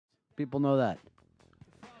People know that.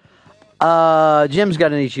 Jim's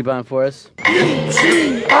got an Ichiban for us.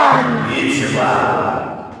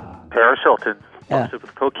 Paris Hilton busted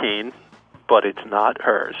with cocaine, but it's not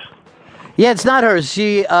hers. Yeah, it's not hers.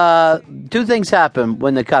 She, two things happened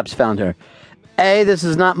when the cops found her. A, this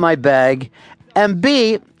is not my bag. And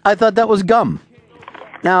B, I thought that was gum.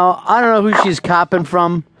 Now, I don't know who she's copping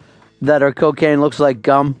from that her cocaine looks like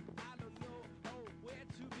gum.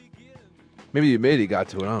 Maybe the humidity got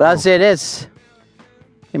to it. I don't But know. I'll say this.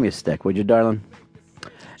 Give me a stick, would you, darling?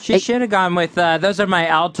 She should have gone with, those are my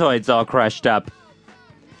Altoids all crushed up.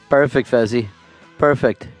 Perfect, Fezzy.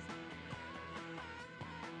 Perfect.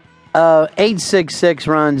 866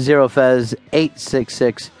 Ron Zero Fez.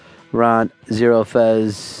 866 Ron Zero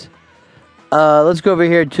Fez. Let's go over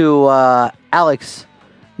here to Alex,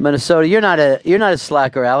 Minnesota. You're not a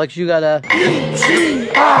slacker, Alex. You got a.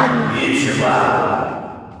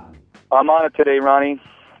 I'm on it today, Ronnie.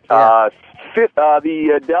 Yeah.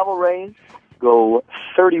 The Devil Rays go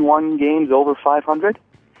 31 games over 500,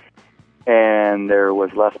 and there was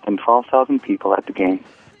less than 12,000 people at the game.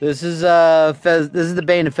 This is Fez. This is the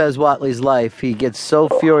bane of Fez Watley's life. He gets so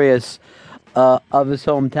furious of his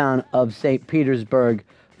hometown of St. Petersburg,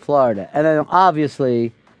 Florida, and then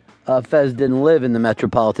obviously Fez didn't live in the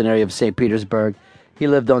metropolitan area of St. Petersburg. He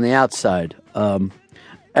lived on the outside.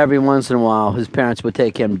 Every once in a while, his parents would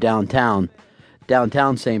take him downtown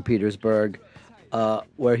St. Petersburg,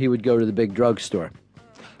 where he would go to the big drugstore.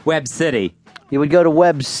 Web City. He would go to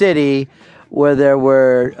Web City, where there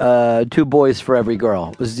were 2 boys for every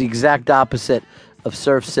girl. It was the exact opposite of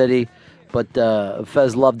Surf City, but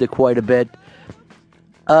Fez loved it quite a bit.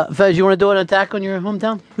 Fez, you want to do an attack on your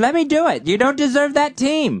hometown? Let me do it. You don't deserve that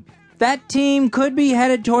team. That team could be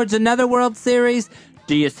headed towards another World Series.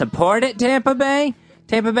 Do you support it, Tampa Bay?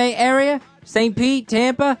 Tampa Bay area? St. Pete,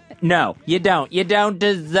 Tampa? No, you don't. You don't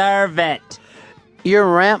deserve it. Your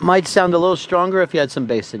rant might sound a little stronger if you had some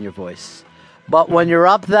bass in your voice. But when you're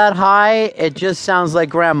up that high, it just sounds like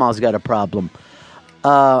grandma's got a problem.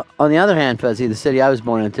 On the other hand, Fezzy, the city I was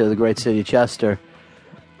born into, the great city of Chester,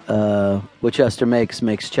 what Chester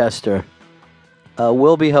makes Chester,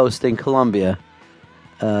 will be hosting Columbia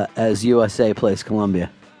as USA plays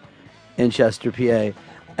Columbia in Chester, PA.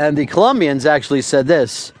 And the Colombians actually said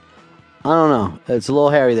this. I don't know. It's a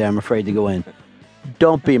little hairy there. I'm afraid to go in.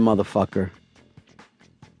 Don't be, motherfucker.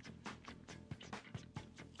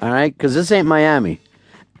 All right? Because this ain't Miami.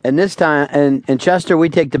 And this time, in Chester, we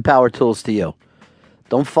take the power tools to you.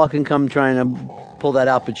 Don't fucking come trying to pull that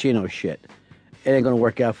Al Pacino shit. It ain't going to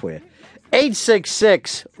work out for you.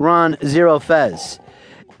 866 Ron Zero Fez.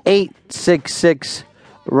 866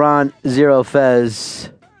 Ron Zero Fez.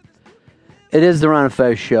 It is the Ron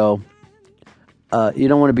Fez show. You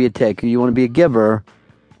don't want to be a taker. You want to be a giver.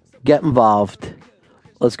 Get involved.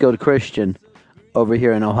 Let's go to Christian over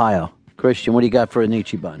here in Ohio. Christian, what do you got for an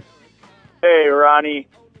Ichiban? Hey, Ronnie.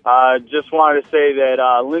 Just wanted to say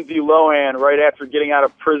that Lindsay Lohan, right after getting out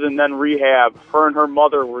of prison, then rehab, her and her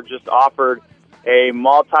mother were just offered a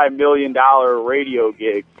multi-million-dollar radio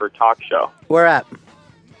gig for a talk show. Where at?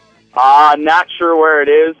 Not sure where it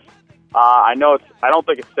is. I don't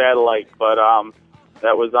think it's satellite, but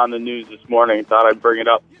that was on the news this morning. Thought I'd bring it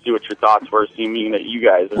up, see what your thoughts were, seeing that you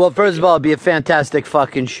guys are. Well, first of all, it'd be a fantastic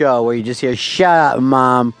fucking show where you just hear, "Shut up,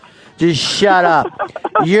 Mom. Just shut up.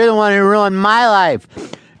 You're the one who ruined my life.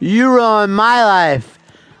 You ruined my life.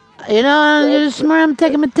 You know, I'm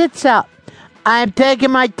taking my tits out. I'm taking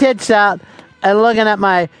my tits out and looking at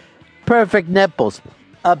my perfect nipples."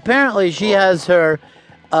 Apparently, she has her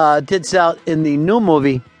tits out in the new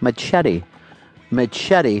movie, Machete.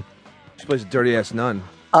 She plays a dirty-ass nun.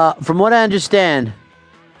 From what I understand,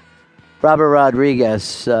 Robert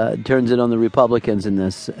Rodriguez turns it on the Republicans in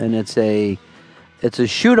this, and it's a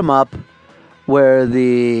shoot 'em up where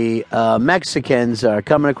the Mexicans are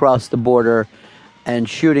coming across the border and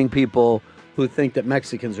shooting people who think that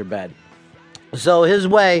Mexicans are bad. So his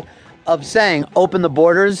way of saying open the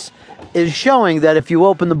borders is showing that if you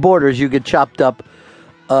open the borders, you get chopped up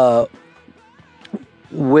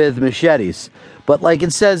with machetes. But like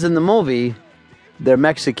it says in the movie, they're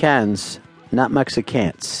Mexicans, not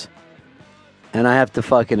Mexicans. And I have to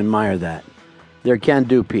fucking admire that. They're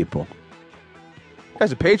can-do people.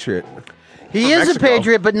 Guy's a patriot. He is Mexico. a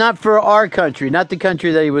patriot, but not for our country, not the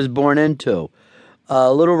country that he was born into.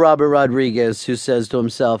 Little Robert Rodriguez, who says to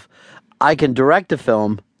himself, I can direct a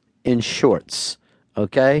film in shorts,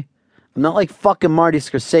 okay? I'm not like fucking Marty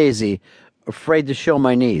Scorsese, afraid to show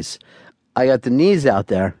my knees. I got the knees out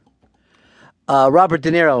there. Robert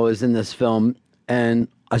De Niro is in this film, and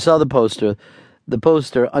I saw the poster. The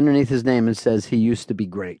poster, underneath his name, it says, he used to be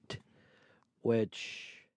great, which